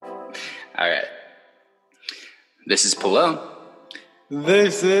All right. This is Polo.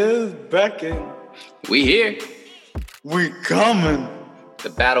 This is Beckett. We here. We coming. The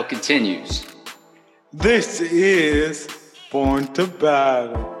battle continues. This is Born to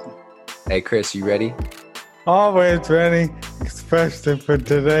Battle. Hey, Chris, you ready? Always ready, especially for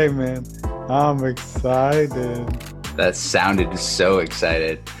today, man. I'm excited. That sounded so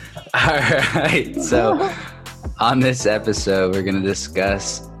excited. All right. So on this episode, we're going to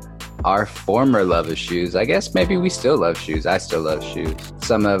discuss our former love of shoes. I guess maybe we still love shoes. I still love shoes.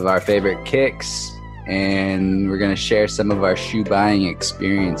 Some of our favorite kicks, and we're going to share some of our shoe buying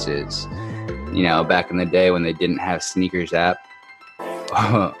experiences. You know, back in the day when they didn't have sneakers app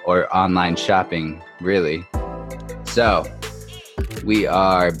or online shopping, really. So we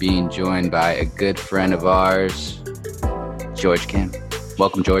are being joined by a good friend of ours, George Kim.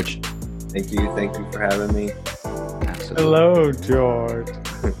 Welcome, George. Thank you for having me. Absolutely. Hello, George.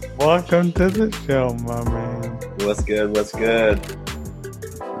 Welcome to the show, my man. What's good?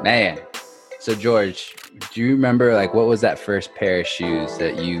 Man. So George, do you remember what was that first pair of shoes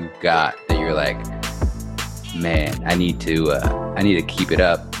that you got that you're like, man, I need to keep it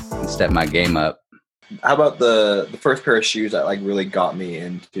up and step my game up? How about the first pair of shoes that really got me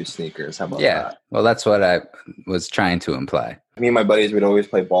into sneakers? How about that? Yeah. Well, that's what I was trying to imply. Me and my buddies would always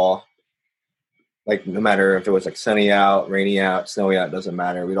play ball. No matter if it was sunny out, rainy out, snowy out, doesn't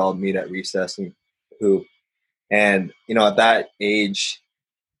matter. We'd all meet at recess and hoop. And, at that age,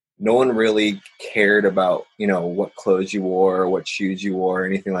 no one really cared about, what clothes you wore or what shoes you wore or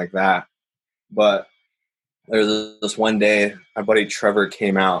anything like that. But there was this one day, my buddy Trevor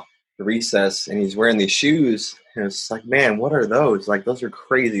came out to recess and he's wearing these shoes. And it's like, man, what are those? Those are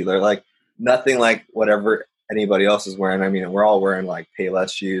crazy. They're nothing like whatever anybody else is wearing. I mean, we're all wearing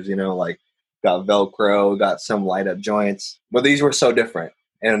Payless shoes, got Velcro, got some light up joints, but these were so different.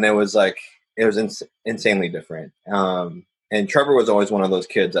 And it was insanely different. And Trevor was always one of those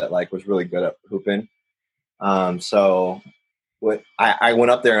kids that was really good at hooping. So I went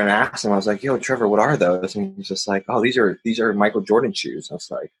up there and asked him, I was like, yo, Trevor, what are those? And he's just like, oh, these are Michael Jordan shoes. I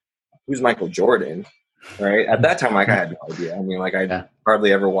was like, who's Michael Jordan? Right. At that time, I had no idea. I mean, I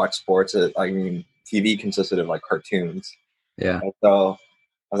hardly ever watched sports. TV consisted of cartoons. Yeah. And so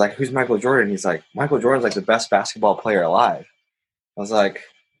I was like, who's Michael Jordan? He's like, Michael Jordan's the best basketball player alive. I was like,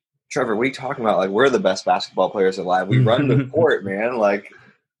 Trevor, what are you talking about? We're the best basketball players alive. We run the court, man.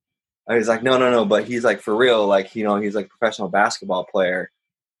 He's like, no. But he's for real. He's a professional basketball player.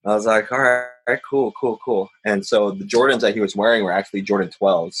 I was like, all right, cool. And so the Jordans that he was wearing were actually Jordan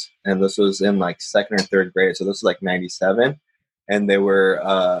 12s. And this was in second or third grade. So this was 97. And they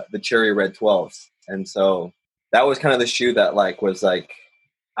were the cherry red 12s. And so that was kind of the shoe that was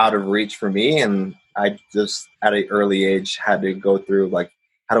out of reach for me. And I just at an early age had to go through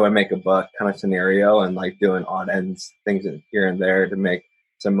how do I make a buck kind of scenario and doing odd ends things here and there to make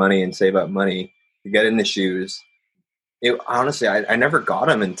some money and save up money to get into shoes. Honestly, I never got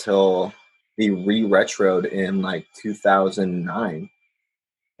them until the re-retroed in 2009.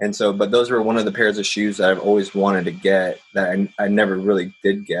 And so, but those were one of the pairs of shoes that I've always wanted to get that I never really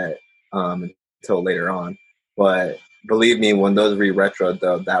did get until later on. But believe me, when those re-retroed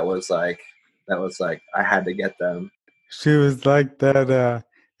though, that was I had to get them. She was like that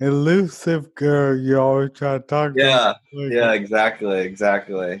elusive girl you always try to talk about. Yeah,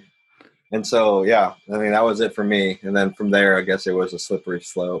 exactly. And so, yeah, I mean, that was it for me. And then from there, I guess it was a slippery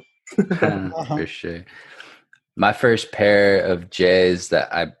slope. For sure. My first pair of J's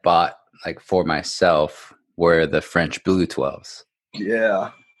that I bought for myself were the French Blue 12s.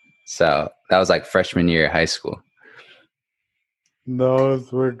 Yeah. So that was freshman year of high school.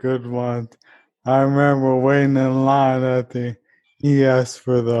 Those were good ones. I remember waiting in line at the ES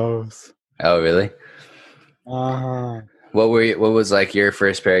for those. Oh, really? Uh-huh. What was your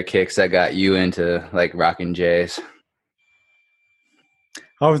first pair of kicks that got you into rocking J's?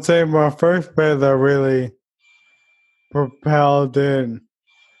 I would say my first pair that really propelled it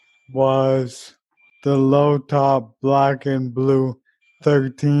was the low top black and blue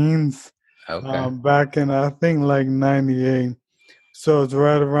 13s. Okay. Back in I think 98. So it's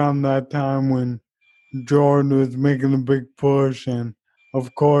right around that time when Jordan was making a big push, and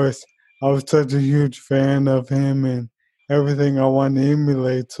of course I was such a huge fan of him and everything I wanted to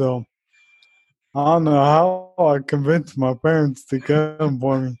emulate. So I don't know how I convinced my parents to get them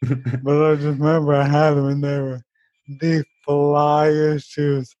for me, but I just remember I had them and they were the flyest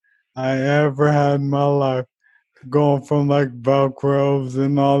shoes I ever had in my life. Going from Velcros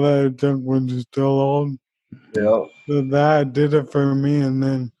and all that junk when you're still old. Yeah. So that did it for me. And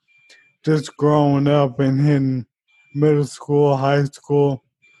then just growing up and hitting middle school, high school,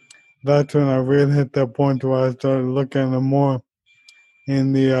 that's when I really hit that point where I started looking at them more.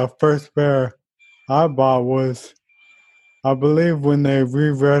 And the first pair I bought was, I believe, when they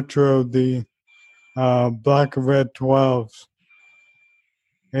re-retroed the black and red 12s.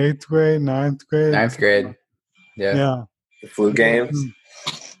 8th grade, ninth grade? Ninth grade. Yeah. Yeah. The flu games.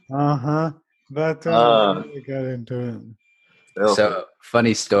 Uh-huh. That's when I really got into it. So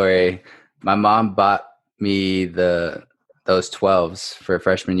funny story. My mom bought me those 12s for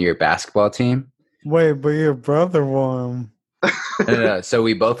freshman year basketball team. Wait, but your brother won. No. So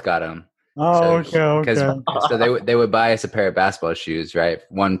we both got them. Oh, okay. So they would buy us a pair of basketball shoes, right?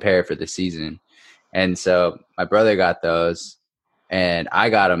 One pair for the season. And so my brother got those, and I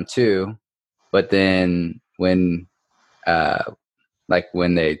got them too. But then when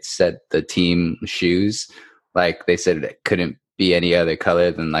they said the team shoes, like they said it couldn't be any other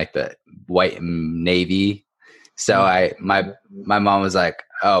color than like the white and navy. So my mom was like,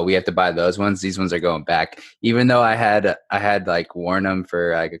 "Oh, we have to buy those ones. These ones are going back." Even though I had like worn them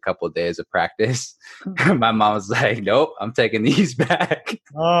for like a couple of days of practice, my mom was like, "Nope, I'm taking these back."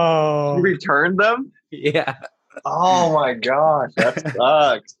 Oh, you returned them? Yeah. Oh my gosh, that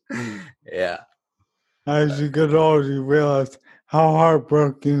sucks. Yeah. As you get older, you realize how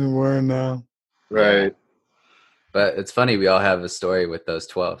heartbroken you were now. Right. Yeah. But it's funny, we all have a story with those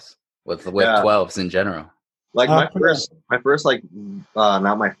 12s, with 12s in general. Like my first like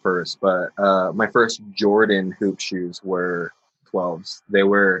not my first, but my first Jordan hoop shoes were 12s.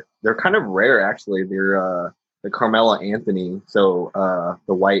 They're kind of rare actually. They're the Carmelo Anthony, so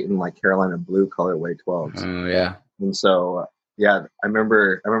the white and like Carolina blue colorway 12s. Oh yeah. And so yeah, I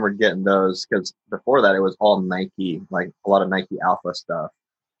remember getting those because before that it was all Nike, like a lot of Nike Alpha stuff.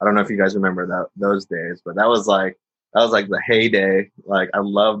 I don't know if you guys remember those days, but that was like the heyday. Like I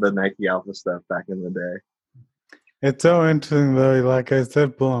love the Nike Alpha stuff back in the day. It's so interesting though, like I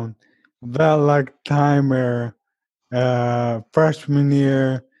said, Blown, that like time era, freshman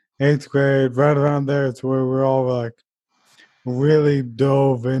year, 8th grade, right around there, it's where we're all like really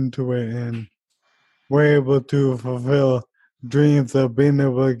dove into it and we're able to fulfill dreams of being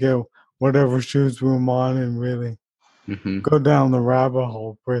able to get whatever shoes we want and really go down the rabbit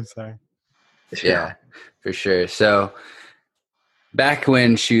hole per se. Yeah, for sure. So back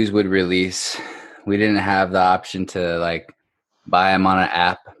when shoes would release, we didn't have the option to like buy them on an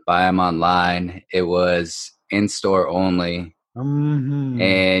app, buy them online. It was in-store only.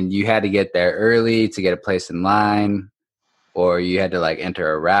 And you had to get there early to get a place in line, or you had to like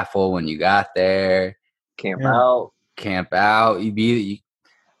enter a raffle when you got there. Camp out.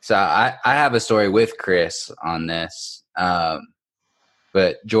 So I have a story with Chris on this.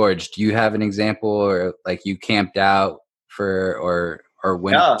 But George, do you have an example, or like you camped out or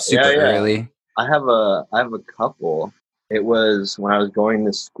went super early? I have a couple. It was when I was going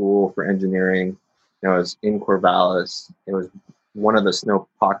to school for engineering. I was in Corvallis. It was one of the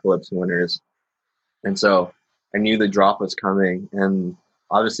snowpocalypse winters, and so I knew the drop was coming. And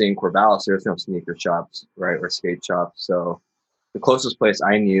obviously in Corvallis, there's no sneaker shops, right, or skate shops. So the closest place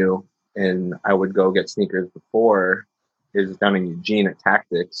I knew, and I would go get sneakers before, is down in Eugene at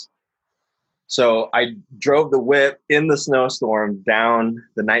Tactics. So I drove the whip in the snowstorm down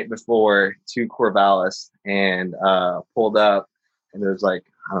the night before to Corvallis and pulled up, and there's like,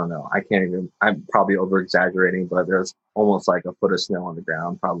 I don't know, I'm probably over exaggerating, but there's almost like a foot of snow on the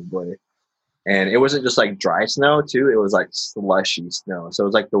ground probably. And it wasn't just like dry snow too, it was like slushy snow. So it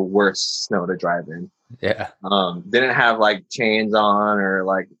was like the worst snow to drive in. Yeah. Didn't have like chains on or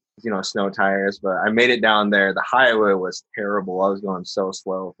like, snow tires, but I made it down there. The highway was terrible. I was going so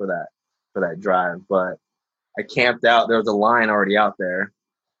slow for that drive, but I camped out. There was a line already out there.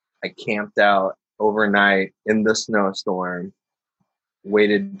 I camped out overnight in the snowstorm,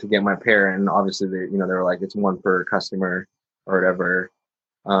 waited to get my pair, and obviously they were like, it's one per customer or whatever.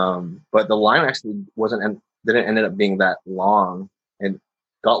 But the line actually didn't end up being that long, and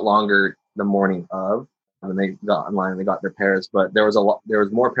got longer the morning of. And they got online and they got their pairs, but there was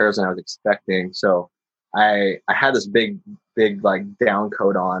more pairs than I was expecting. So I had this big like down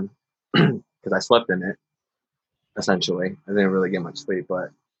coat on because I slept in it. Essentially, I didn't really get much sleep.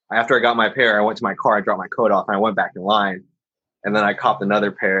 But after I got my pair, I went to my car, I dropped my coat off, and I went back in line. And then I copped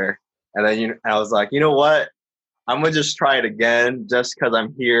another pair, and then I was like, you know what? I'm gonna just try it again, just because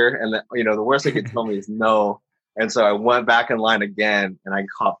I'm here. And the worst they could tell me is no. And so I went back in line again, and I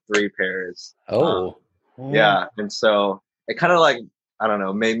copped 3 pairs. Yeah, and so it kind of like, I don't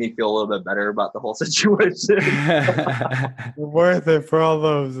know, made me feel a little bit better about the whole situation. Worth it for all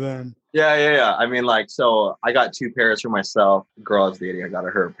those then. Yeah. I mean, like, so I got 2 pairs for myself. The girl I was dating, I got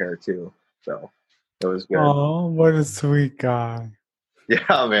her a pair too. So it was good. Oh, what a sweet guy.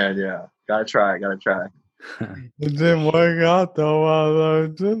 Yeah, man. Yeah. Gotta try. It didn't work out though while I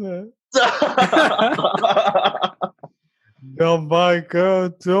was in it. Don't buy girl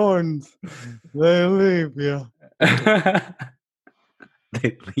Jordans. They leave you.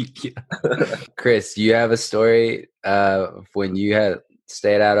 They leave you. Chris, you have a story of when you had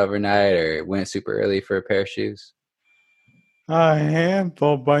stayed out overnight or went super early for a pair of shoes? A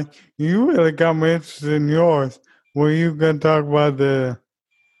handful, but you really got me interested in yours. Were you going to talk about the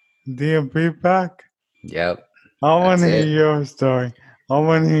DMP pack? Yep. I want to That's hear it. your story. I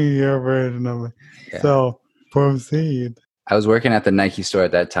want to hear your version of it. Yeah. So proceed. I was working at the Nike store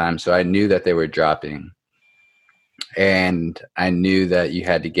at that time, so I knew that they were dropping. And I knew that you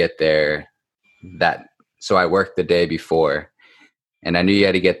had to get there so I worked the day before. And I knew you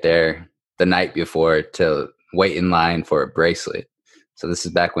had to get there the night before to wait in line for a bracelet. So this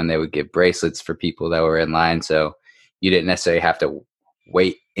is back when they would give bracelets for people that were in line. So you didn't necessarily have to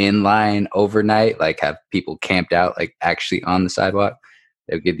wait in line overnight, like have people camped out, like actually on the sidewalk.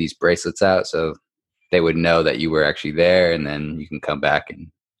 They would give these bracelets out so they would know that you were actually there, and then you can come back and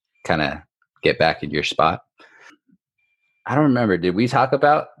kind of get back in your spot. I don't remember. Did we talk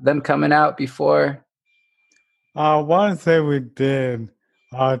about them coming out before? I want to say we did,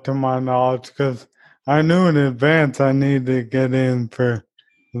 to my knowledge, because I knew in advance I needed to get in for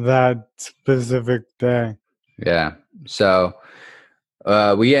that specific day. Yeah. So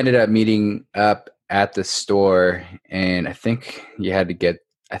we ended up meeting up at the store, and I think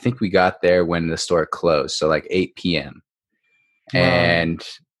we got there when the store closed. So like 8 p.m. And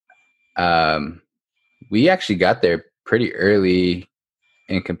we actually got there pretty early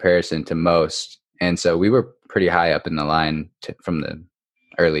in comparison to most. And so we were pretty high up in the line from the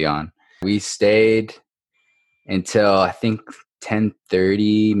early on. We stayed until I think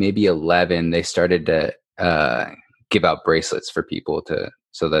 10:30, maybe 11. They started to give out bracelets for people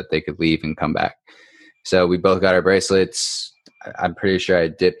so that they could leave and come back. So we both got our bracelets. I'm pretty sure I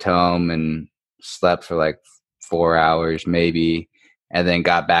dipped home and slept for like 4 hours maybe, and then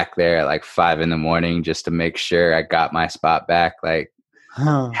got back there at like 5 a.m. just to make sure I got my spot back. Like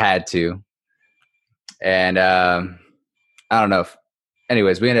had to. And I don't know.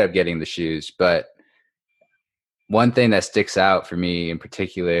 Anyways, we ended up getting the shoes, but one thing that sticks out for me in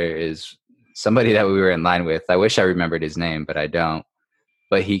particular is somebody that we were in line with. I wish I remembered his name, but I don't.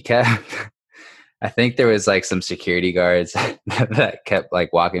 But he kept, I think there was like some security guards that kept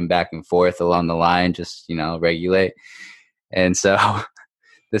like walking back and forth along the line, just, regulate. And so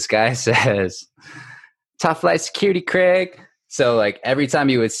this guy says, "Top flight security, Craig." So like every time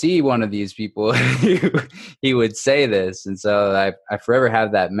you would see one of these people, he would say this. And so I forever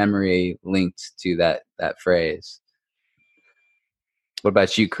have that memory linked to that phrase. What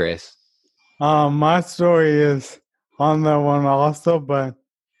about you, Chris? My story is on that one also, but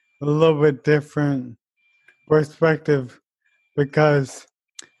a little bit different perspective because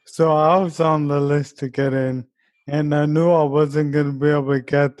so I was on the list to get in, and I knew I wasn't going to be able to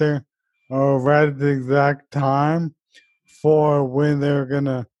get there right at the exact time for when they were going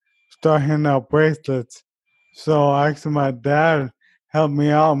to start handing out bracelets. So actually my dad helped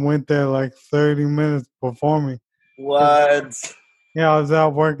me out and went there like 30 minutes before me. What? Yeah, I was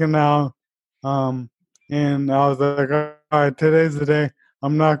out working out, and I was like, all right, today's the day.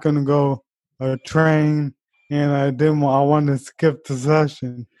 I'm not going to go train, and I wanted to skip the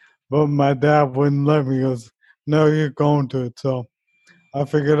session, but my dad wouldn't let me. He goes, "No, you're going to it." So I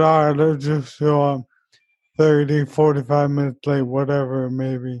figured, all right, let's just show up 30, 45 minutes late, whatever it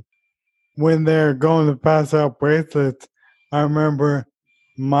may be. When they're going to pass out bracelets, I remember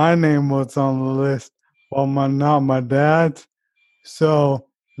my name was on the list, but not my dad's. So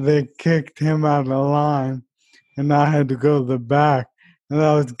they kicked him out of the line, and I had to go to the back. And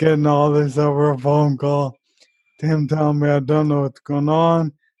I was getting all this over a phone call. Him telling me I don't know what's going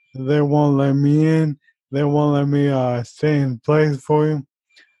on. They won't let me in. They won't let me stay in place for you.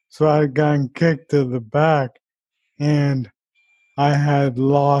 So I had gotten kicked to the back, and I had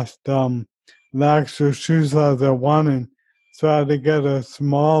lost the actual shoe size I wanted. So I had to get a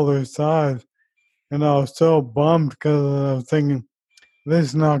smaller size. And I was so bummed because I was thinking, this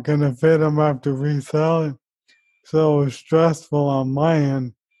is not going to fit. I'm going to have to resell it. So it was stressful on my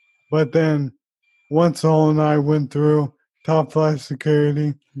end. But then once the whole night went through, top flight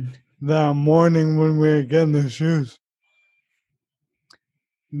security, that morning when we were getting the shoes,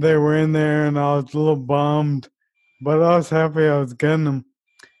 they were in there and I was a little bummed. But I was happy I was getting them.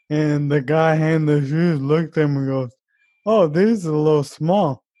 And the guy handing the shoes looked at me and goes, "Oh, these are a little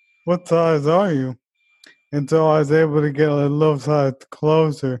small. What size are you?" And so I was able to get a little size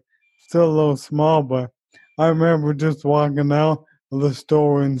closer. Still a little small, but I remember just walking out of the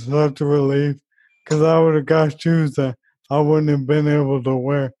store in such a relief because I would have got shoes that I wouldn't have been able to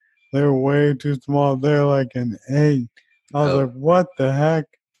wear. They were way too small. They're like an 8. I was Oh. like, what the heck?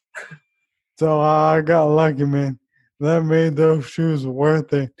 So I got lucky, man. That made those shoes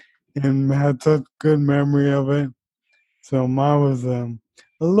worth it and had such good memory of it. So mine was a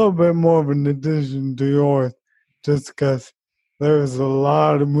little bit more of an addition to yours just because there was a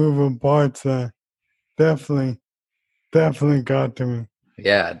lot of moving parts that definitely got to me.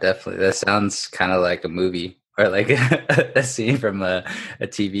 Yeah, definitely. That sounds kind of like a movie or like a scene from a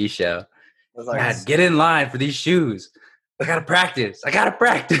TV show. I was like, Dad, get in line for these shoes. I gotta practice.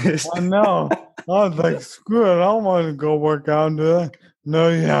 I know. I was like, screw it. I don't want to go work out and do that. No,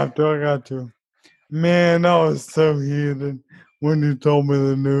 you have to. I got to. Man, I was so heated when you told me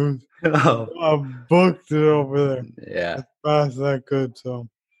the news. Oh, I booked it over there yeah. as fast as I could. So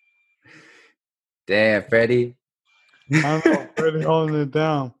Damn, Freddie. I know Freddie holding it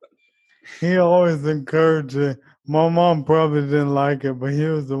down. He always encouraged it. My mom probably didn't like it, but he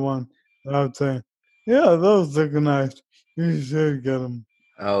was the one that I would say, yeah, those look nice. You should get them.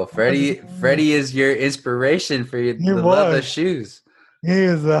 Oh, Freddie is your inspiration for your, He the love of was. shoes. He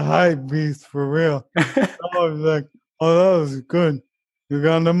is a hype beast for real. I was like, oh, that was good. You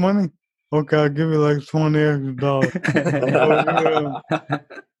got the money? Okay, I'll give you like $20 extra.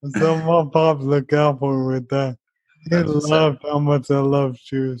 So my pops look out for me with that. He That's what's up. loved how much I love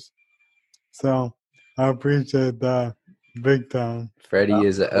shoes. So I appreciate that big time. Freddie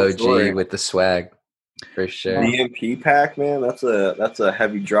is an Cool OG story. with the swag, for sure. DMP pack, man. That's a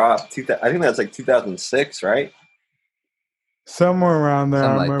heavy drop. I think that's like 2006, right? Somewhere around there, I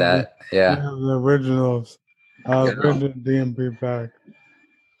Something like remember that. Yeah. the originals. Yeah. Original DMP pack.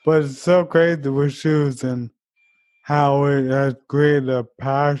 But it's so crazy with shoes and how it has created a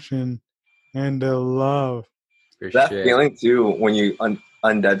passion and a love. For That sure. feeling too when you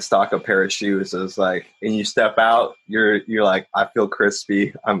undead stock a pair of shoes is like, and you step out, you're like, I feel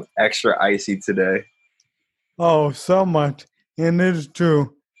crispy. I'm extra icy today. Oh, so much. And it's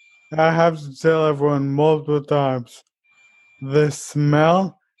true. I have to tell everyone multiple times. The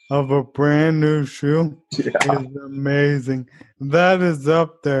smell of a brand new shoe Yeah. is amazing. That is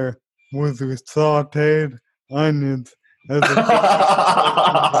up there with sauteed onions. As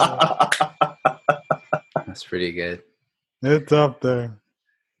That's pretty good. it's up there.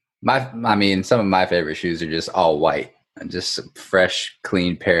 Some of my favorite shoes are just all white. Just a fresh,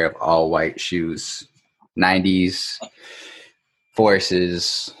 clean pair of all white shoes. 90s,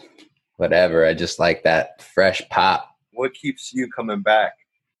 Forces, whatever. I just like that fresh pop. What keeps you coming back?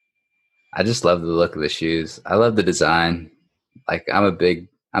 I just love the look of the shoes. I love the design. Like I'm big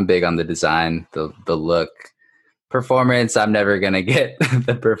on the design, the look. Performance, I'm never gonna get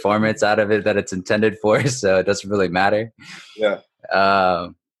the performance out of it that it's intended for, so it doesn't really matter. Yeah.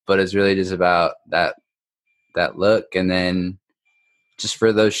 But it's really just about that look, and then just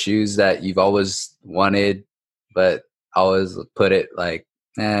for those shoes that you've always wanted, but always put it like,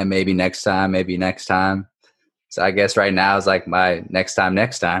 maybe next time. So I guess right now is like my next time.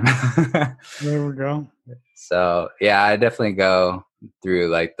 There we go. So yeah, I definitely go through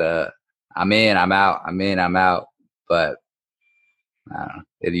like I'm in, I'm out, but I don't know.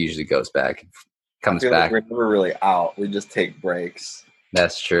 It usually goes back, comes I feel back. like we're never really out. We just take breaks.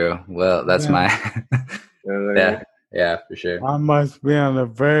 That's true. Well, that's Yeah. my You know what I mean? yeah, for sure. I must be on a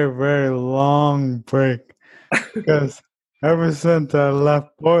very, very long break because ever since I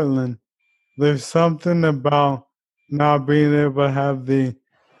left Portland, there's something about not being able to have the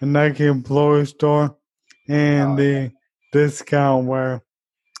Nike employee store and the discount where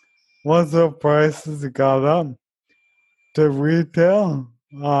once the prices got up to retail,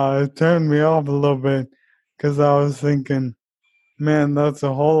 it turned me off a little bit because I was thinking, man, that's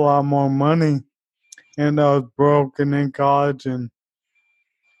a whole lot more money. And I was broke and in college and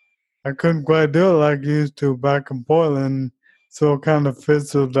I couldn't quite do it like I used to back in Portland. So it kind of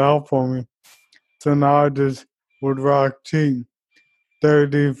fizzled out for me. So now I just would rock cheap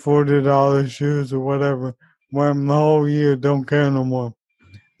 $30, $40 shoes or whatever. Wear them the whole year, don't care no more.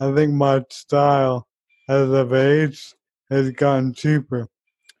 I think my style as I've aged has gotten cheaper.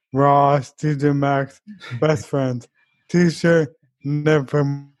 Ross, TJ Maxx, best friends. T-shirt, never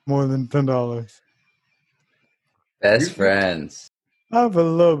more than $10. Best friends. I have a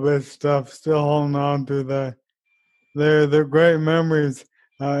little bit of stuff still holding on to that. They're great memories.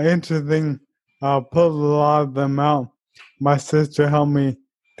 Interesting. I pulled a lot of them out. My sister helped me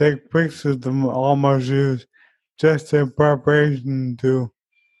take pictures of all my shoes just in preparation to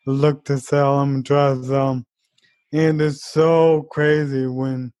look to sell them and try to sell them. And it's so crazy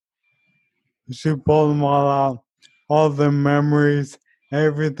when she pulled them all out. all the memories,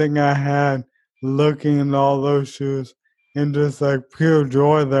 everything I had looking at all those shoes, and just like pure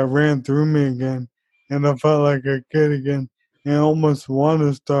joy that ran through me again. And I felt like a kid again and almost want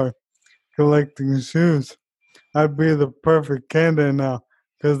to start collecting shoes. I'd be the perfect candidate now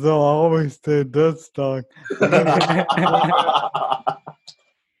because they'll always stay dead stock.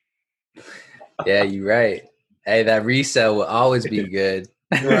 Yeah, you're right. Hey, that resale will always be good.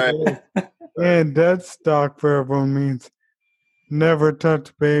 Right. And dead stock for everyone means never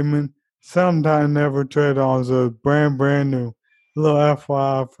touch pavement, sometimes never trade on, so it's brand new. Little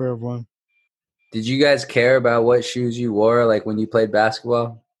FYI for everyone. Did you guys care about what shoes you wore, like when you played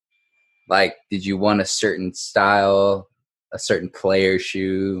basketball? Like, did you want a certain style, a certain player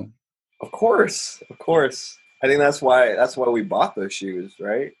shoe? Of course. I think that's why we bought those shoes,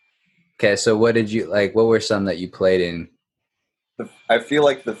 right? Okay, so what did you like? What were some that you played in? I feel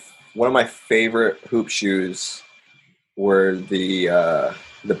like one of my favorite hoop shoes were the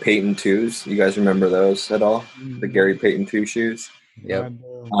Peyton 2s. You guys remember those at all? The Gary Payton 2 shoes. Yep.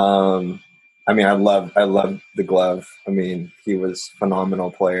 I mean, I loved the glove. I mean, he was a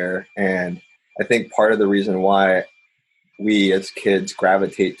phenomenal player, and I think part of the reason why we as kids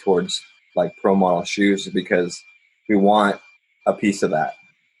gravitate towards like pro model shoes is because we want a piece of that.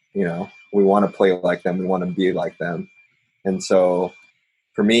 You know, we want to play like them. We want to be like them. And so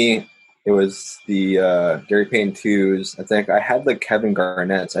for me, it was the Gary Payton 2s. I think I had the Kevin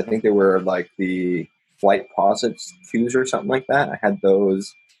Garnett's. I think they were like the Flight Posits 2s or something like that. I had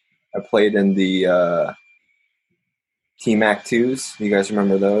those. I played in the T-Mac 2s. You guys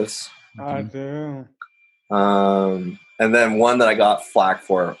remember those? I do. And then one that I got flack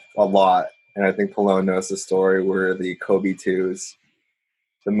for a lot, and I think Palone knows the story, were the Kobe 2s.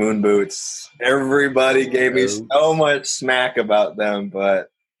 The moon boots. Everybody gave me so much smack about them, but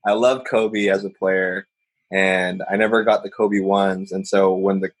I loved Kobe as a player, and I never got the Kobe 1s. And so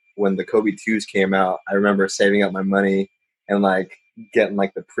when the Kobe 2s came out, I remember saving up my money and like getting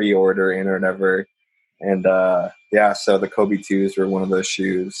like the pre-order in or whatever. And so the Kobe 2s were one of those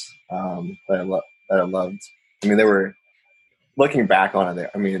shoes that I loved. I mean, they were, looking back on it,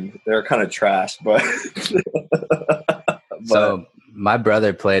 I mean, they're kind of trash, but So my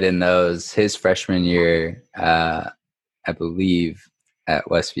brother played in those his freshman year, I believe, at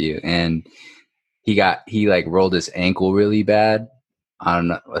Westview, and he like rolled his ankle really bad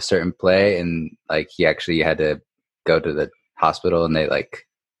on a certain play, and like he actually had to go to the hospital, and they like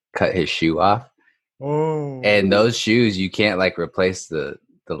cut his shoe off. Oh. And those shoes, you can't like replace the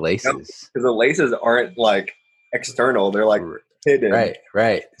laces because the laces aren't like external; they're like hidden.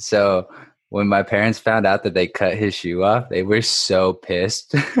 Right. So when my parents found out that they cut his shoe off, they were so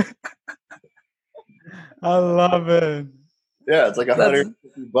pissed. I love it. Yeah, it's like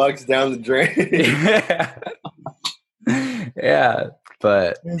 $150 down the drain. Yeah,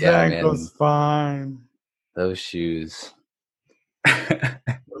 but His yeah, ankle's fine. Those shoes. What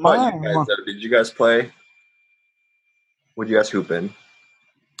about you guys? Did you guys play? Would you guys hoop in?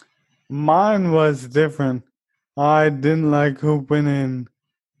 Mine was different. I didn't like hooping in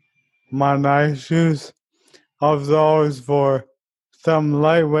my nice shoes. I was always for some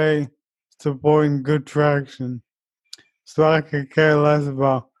lightweight, supporting good traction. So I could care less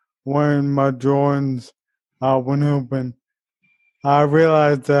about wearing my Jordans when hooping. I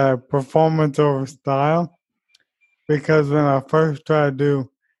realized that performance over style, because when I first tried to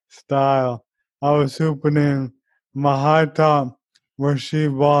do style, I was hooping in my high top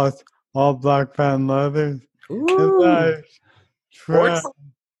Rasheed Wallace all black patent leathers. And I tried.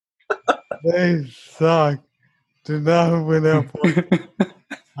 They suck. Do not hoop in them.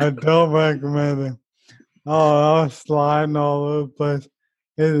 I don't recommend it. Oh, I was sliding all over the place.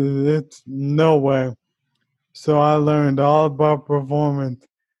 It's no way. So I learned all about performance.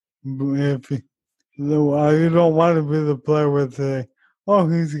 If you don't want to be the player with say, oh,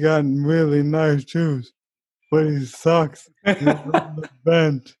 he's got really nice shoes, but he sucks. He's on the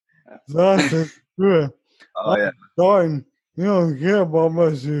bench. So I said, screw it. Oh yeah. Starting, you don't care about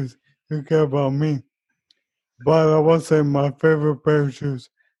my shoes. You care about me. But I will say my favorite pair of shoes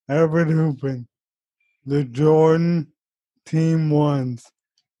ever hooping, the Jordan Team 1s.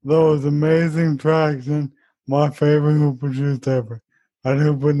 Those amazing traction, my favorite hooping shoes ever. I'd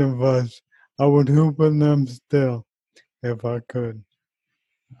hoop in them first. I would hoop in them still, if I could.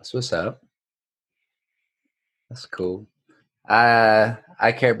 That's what's up. That's cool. I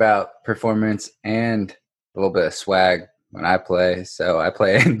care about performance and a little bit of swag when I play, so I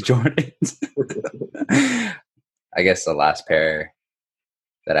play in Jordans. I guess the last pair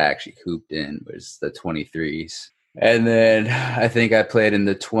that I actually hooped in was the 23s. And then I think I played in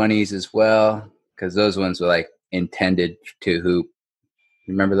the 20s as well, because those ones were like intended to hoop.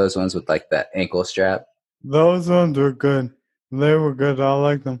 Remember those ones with like that ankle strap? Those ones were good. They were good. I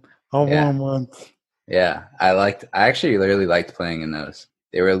like them. I Yeah. won once. Yeah, I actually really liked playing in those.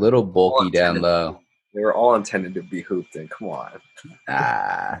 They were a little bulky down low. They were all intended to be hooped in. Come on.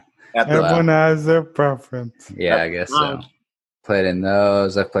 Ah, Everyone has their preference. yeah, I guess so. Played in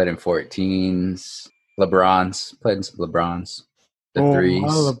those. I played in 14s, LeBrons. Played in some LeBrons. The My threes.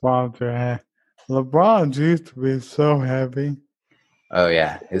 LeBrons are heavy. LeBrons used to be so heavy. Oh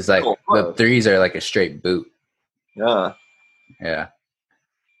yeah, it's like the threes are like a straight boot. Yeah. Yeah.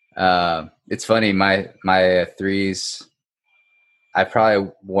 It's funny. My threes, I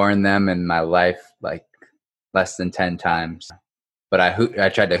probably worn them in my life like less than 10 times, but I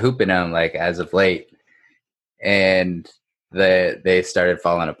tried to hoop in them like as of late, and they started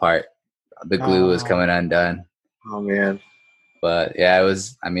falling apart. The glue was coming undone. Oh man. But yeah, it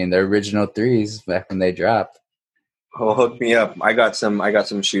was. I mean, the original threes back when they dropped. Oh, hook me up. I got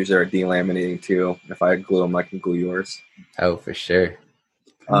some shoes that are delaminating too. If I glue them, I can glue yours. Oh, for sure.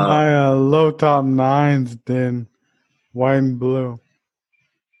 My low top 9s did white and blue.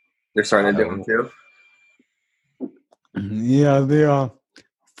 They're starting to do them too. Yeah, the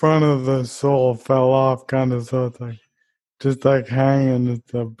front of the sole fell off, kind of, so it's like just like hanging.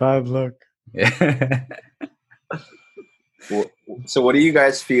 It's a bad look. Yeah. So, what do you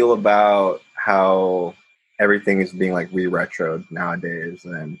guys feel about how everything is being like re-retroed nowadays,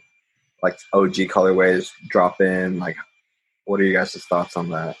 and like OG colorways drop in? Like, what are you guys' thoughts on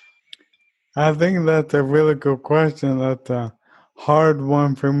that? I think that's a really good question. That's a hard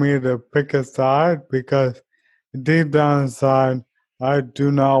one for me to pick a side because deep down inside, I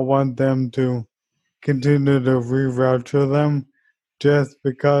do not want them to continue to re-retro them just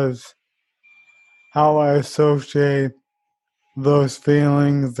because how I associate those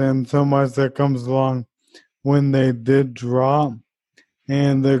feelings and so much that comes along when they did drop,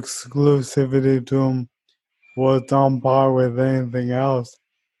 and the exclusivity to them was on par with anything else.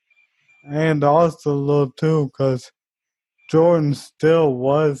 And also a little too, because Jordan still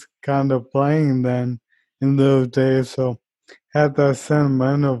was kind of playing then in those days, so had that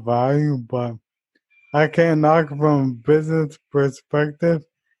sentimental value, but I can't knock it from a business perspective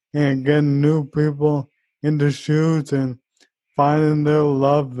and getting new people into shoes and finding their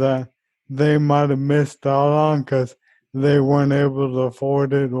love that they might have missed out on because they weren't able to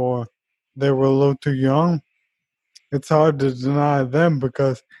afford it or they were a little too young. It's hard to deny them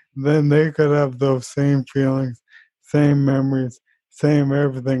because then they could have those same feelings, same memories, same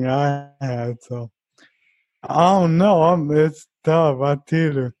everything I had. So I don't know. It's tough. I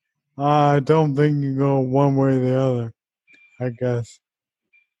teeter. I don't think you go one way or the other, I guess.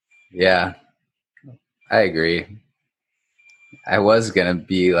 Yeah, I agree. I was gonna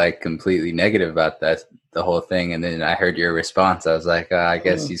be like completely negative about that the whole thing, and then I heard your response. I was like, I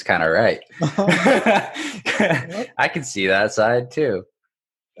guess he's kind of right. I can see that side too.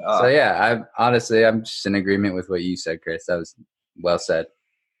 So yeah, I'm just in agreement with what you said, Chris. That was well said.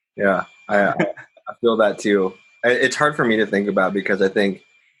 Yeah, I feel that too. It's hard for me to think about because I think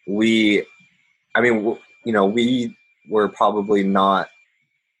we were probably not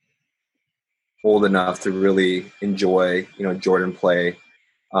old enough to really enjoy, Jordan play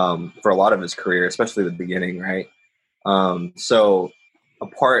for a lot of his career, especially the beginning, right? So a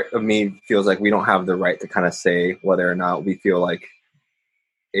part of me feels like we don't have the right to kind of say whether or not we feel like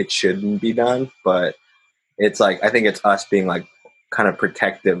it shouldn't be done, but it's like I think it's us being like kind of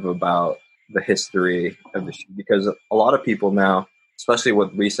protective about the history of the shoe because a lot of people now, especially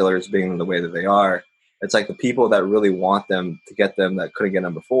with resellers being the way that they are, it's like the people that really want them to get them that couldn't get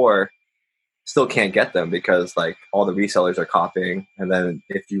them before still can't get them because like all the resellers are copying, and then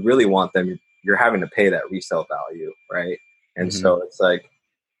if you really want them, you're having to pay that resale value, right? And so it's like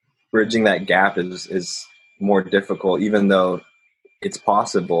bridging that gap is more difficult, even though it's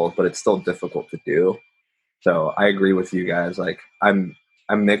possible, but it's still difficult to do. So I agree with you guys. Like I'm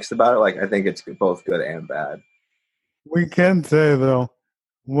mixed about it. Like I think it's both good and bad. We can say though,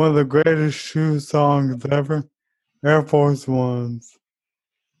 one of the greatest shoe songs ever, Air Force Ones.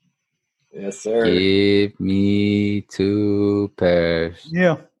 Yes, sir. Give me 2 pairs.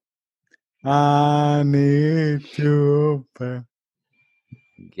 Yeah. I need 2 pairs.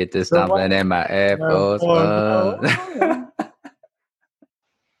 Get this something in my Air Force One.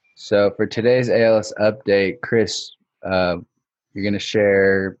 So for today's ALS update, Chris, you're going to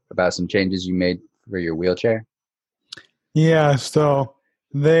share about some changes you made for your wheelchair? Yeah, so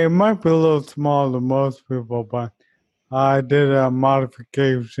they might be a little small to most people, but I did a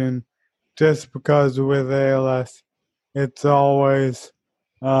modification just because with ALS, it's always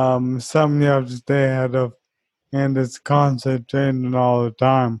something you have to stay ahead of and it's constant changing all the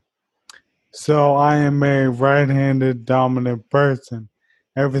time. So I am a right-handed dominant person.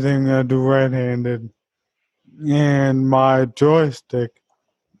 Everything I do right-handed. And my joystick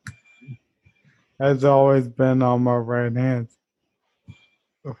has always been on my right hand.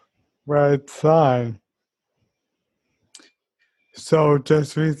 Right side. So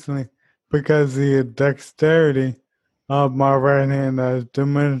just recently, because the dexterity of my right hand has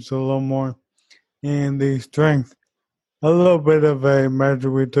diminished a little more, and the strength, a little bit of a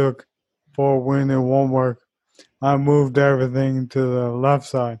measure we took for when it won't work, I moved everything to the left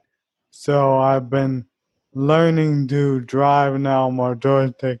side. So I've been learning to drive now my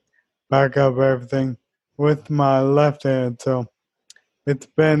joystick, back up everything with my left hand. So it's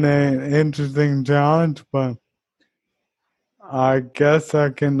been an interesting challenge, but I guess I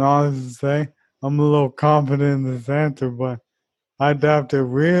can honestly say I'm a little confident in this answer, but I adapted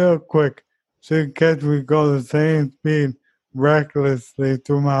real quick. Should catch me go the same speed recklessly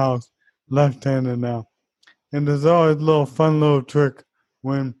through my house, left-handed now. And there's always a little fun little trick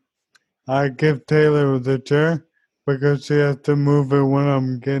when I give Taylor the chair because she has to move it when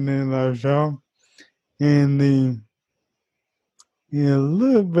I'm getting in the shower. And a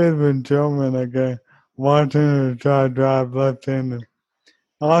little bit of enjoyment I get watching her try to drive left-handed.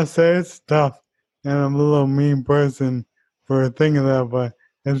 I'll say it's tough, and I'm a little mean person for thinking that, but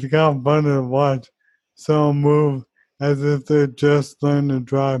it's kind of fun to watch someone move as if they're just learning to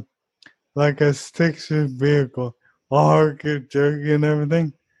drive like a stick-shift vehicle, all herky-jerky and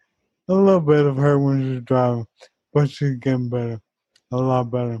everything. A little bit of her when she's driving, but she's getting better, a lot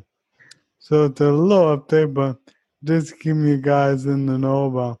better. So it's a little update, but just keeping you guys in the know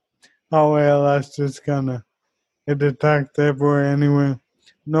about how ALS just kind of, it attacks everywhere anyway.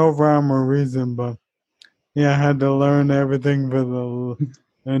 No rhyme or reason, but yeah, I had to learn everything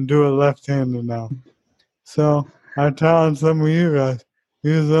and do it left-handed now. So I challenge some of you guys,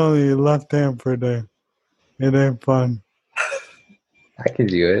 use only your left hand for a day. It ain't fun. I can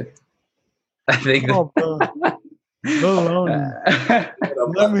do it. I think. Oh, bro.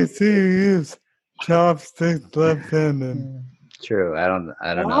 Let me see you use chopsticks left-handed. True. I don't know.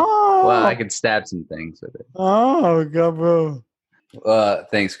 Oh. Well, I could stab some things with it. Oh, God, bro. Well,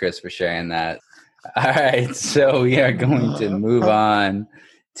 thanks, Chris, for sharing that. All right, so we are going to move on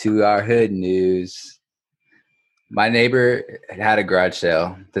to our hood news. My neighbor had a garage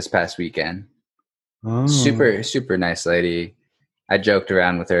sale this past weekend. Oh. Super, super nice lady. I joked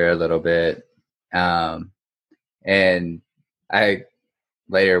around with her a little bit. And I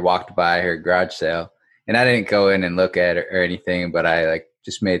later walked by her garage sale, and I didn't go in and look at it or anything, but I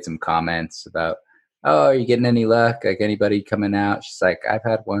just made some comments about, oh, are you getting any luck? Like anybody coming out? She's like, I've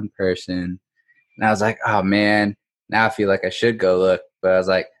had one person. And I was like, oh man, now I feel like I should go look. But I was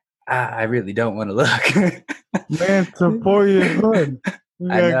like, I really don't want to look. Man, support your hood. You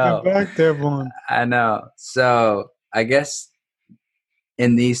gotta get back to everyone. I know. So I guess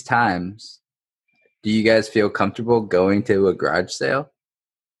in these times, do you guys feel comfortable going to a garage sale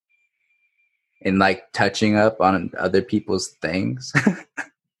and touching up on other people's things?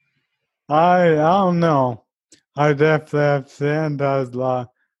 I don't know. I definitely have sanitized a lot.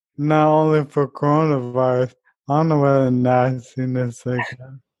 Not only for coronavirus. I don't know what nastiness they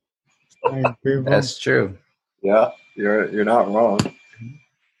can. That's true. Yeah, you're not wrong.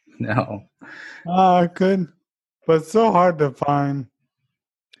 No. I could. But it's so hard to find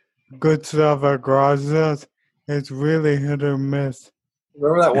good stuff at garage sales. It's really hit or miss.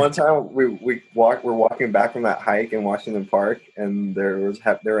 Remember that one time we're walking back from that hike in Washington Park, and they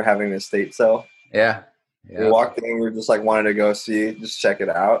were having an estate sale. Yeah. We walked in, we were just wanted to go see, just check it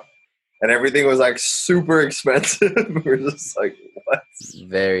out, and everything was super expensive. We were just like, what? It's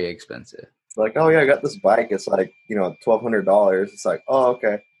very expensive. It's like, oh yeah, I got this bike. It's $1,200. It's like, oh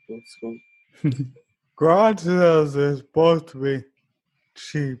okay, that's cool. Garage sales are supposed to be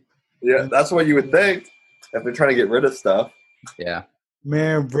cheap. Yeah, that's what you would think if they're trying to get rid of stuff. Yeah.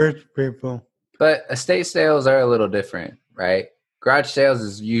 Man, rich people. But estate sales are a little different, right? Garage sales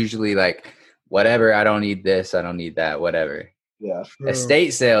is usually whatever, I don't need this, I don't need that, whatever. Yeah. True.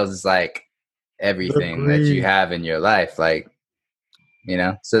 Estate sales is everything that you have in your life, so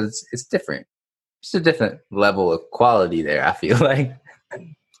it's different. It's a different level of quality there, I feel like.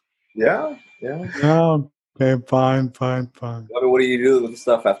 Yeah. Okay, fine. What do you do with the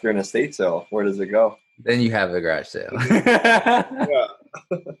stuff after an estate sale? Where does it go? Then you have a garage sale. Yeah.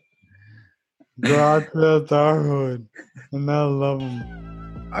 Garage sales are hood, and I love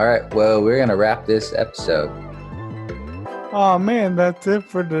them. All right, well, we're gonna wrap this episode. Oh man, that's it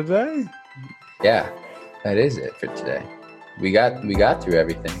for today. Yeah, that is it for today. We got through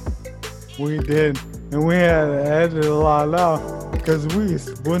everything. We did. And we had to edit a lot out because we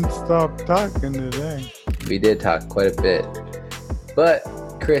wouldn't stop talking today. We did talk quite a bit. But,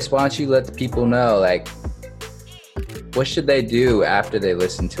 Chris, why don't you let the people know, like, what should they do after they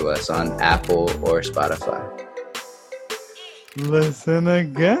listen to us on Apple or Spotify? Listen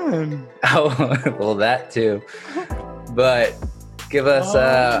again. Oh, well, that too. But give us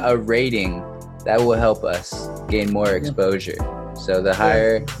a rating. That will help us gain more exposure. So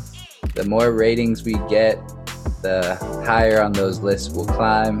the more ratings we get, the higher on those lists we'll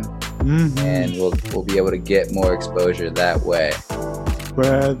climb, and we'll be able to get more exposure that way.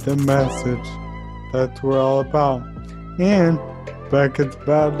 Spread the message. That's what we're all about. And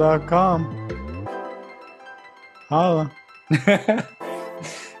BeckettsBattle.com. Holla.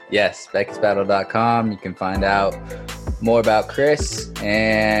 Yes, BeckettsBattle.com. You can find out more about Chris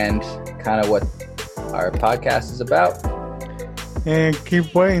and kind of what our podcast is about. And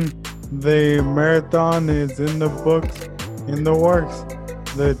keep waiting. The marathon is in the books, in the works.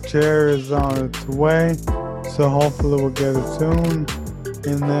 The chair is on its way, so hopefully we'll get it soon.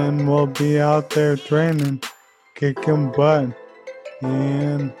 And then we'll be out there training, kicking butt,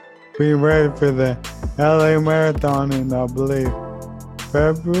 and be ready for the LA Marathon in, I believe,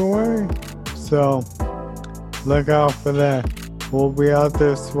 February. So look out for that. We'll be out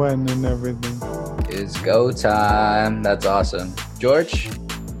there sweating and everything. It's go time. That's awesome. George,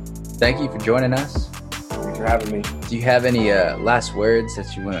 thank you for joining us. Thanks for having me. Do you have any last words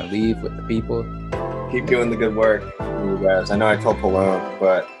that you want to leave with the people? Keep doing the good work, you guys. I know I told Palone,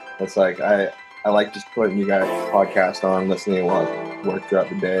 but it's like I like just putting you guys' podcast on, listening while I work throughout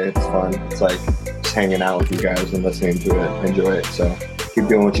the day. It's fun. It's like just hanging out with you guys and listening to it. Enjoy it. So keep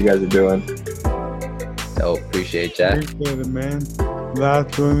doing what you guys are doing. So appreciate that. Appreciate it, man.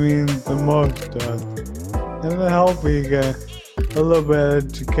 That's what means the most to us. And to help you get a little bit of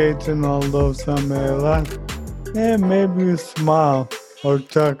education, although some may laugh, and maybe you smile or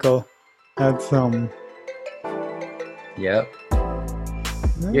chuckle at something. Yep.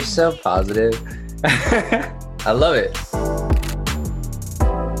 You're so positive. I love it.